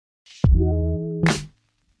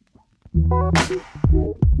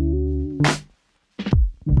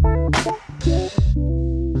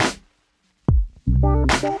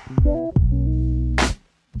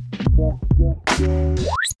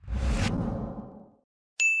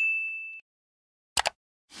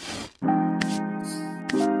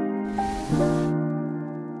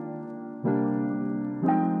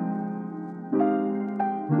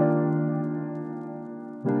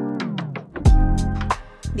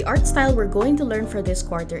The art style we're going to learn for this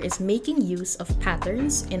quarter is making use of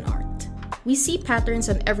patterns in art. We see patterns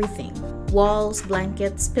on everything: walls,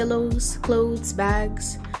 blankets, pillows, clothes,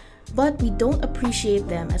 bags, but we don't appreciate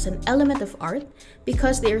them as an element of art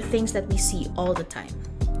because they are things that we see all the time.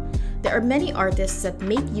 There are many artists that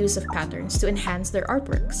make use of patterns to enhance their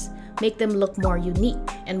artworks, make them look more unique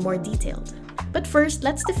and more detailed. But first,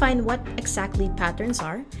 let's define what exactly patterns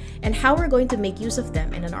are and how we're going to make use of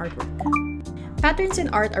them in an artwork. Patterns in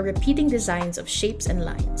art are repeating designs of shapes and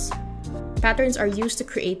lines. Patterns are used to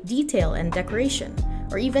create detail and decoration,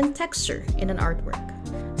 or even texture in an artwork.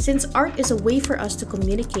 Since art is a way for us to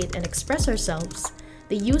communicate and express ourselves,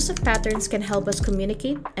 the use of patterns can help us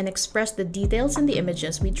communicate and express the details in the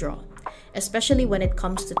images we draw, especially when it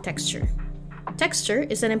comes to texture. Texture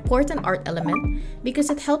is an important art element because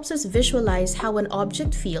it helps us visualize how an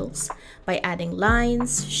object feels by adding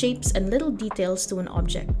lines, shapes, and little details to an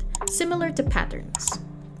object, similar to patterns.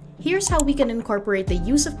 Here's how we can incorporate the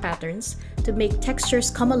use of patterns to make textures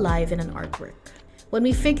come alive in an artwork. When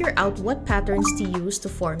we figure out what patterns to use to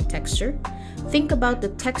form texture, think about the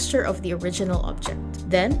texture of the original object.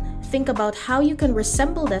 Then, think about how you can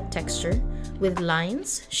resemble that texture with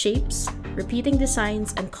lines, shapes, repeating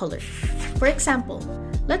designs, and color. For example,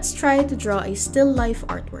 let's try to draw a still life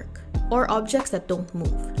artwork, or objects that don't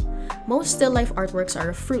move. Most still life artworks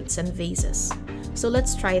are of fruits and vases, so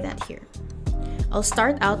let's try that here. I'll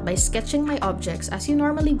start out by sketching my objects as you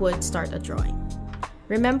normally would start a drawing.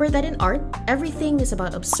 Remember that in art, everything is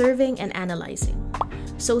about observing and analyzing.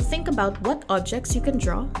 So think about what objects you can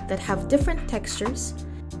draw that have different textures.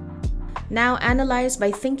 Now analyze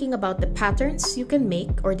by thinking about the patterns you can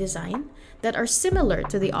make or design that are similar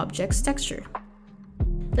to the object's texture.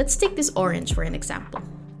 Let's take this orange for an example.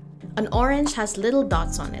 An orange has little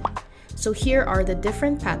dots on it, so here are the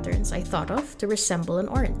different patterns I thought of to resemble an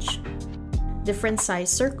orange. Different size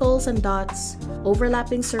circles and dots,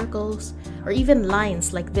 overlapping circles, or even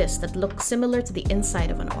lines like this that look similar to the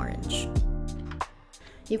inside of an orange.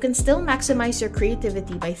 You can still maximize your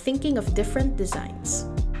creativity by thinking of different designs.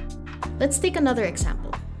 Let's take another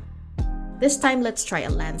example. This time, let's try a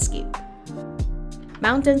landscape.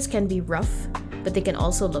 Mountains can be rough, but they can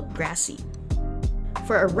also look grassy.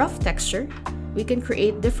 For a rough texture, we can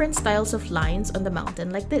create different styles of lines on the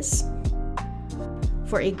mountain like this.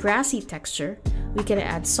 For a grassy texture, we can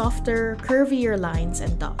add softer, curvier lines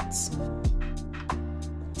and dots.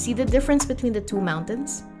 See the difference between the two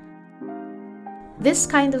mountains? This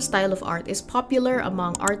kind of style of art is popular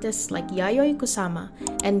among artists like Yayoi Kusama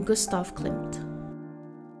and Gustav Klimt.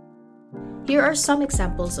 Here are some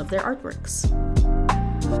examples of their artworks.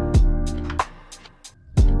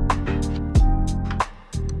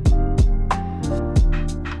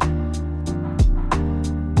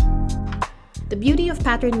 The beauty of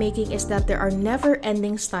pattern making is that there are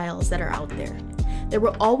never-ending styles that are out there. There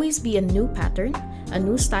will always be a new pattern, a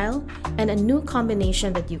new style, and a new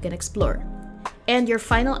combination that you can explore. And your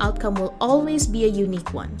final outcome will always be a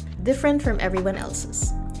unique one, different from everyone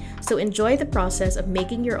else's. So enjoy the process of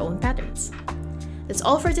making your own patterns. That's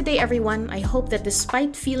all for today, everyone. I hope that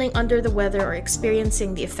despite feeling under the weather or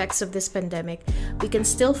experiencing the effects of this pandemic, we can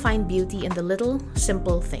still find beauty in the little,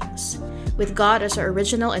 simple things. With God as our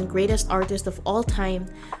original and greatest artist of all time,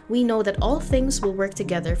 we know that all things will work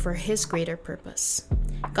together for His greater purpose.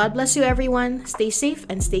 God bless you, everyone. Stay safe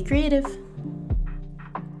and stay creative.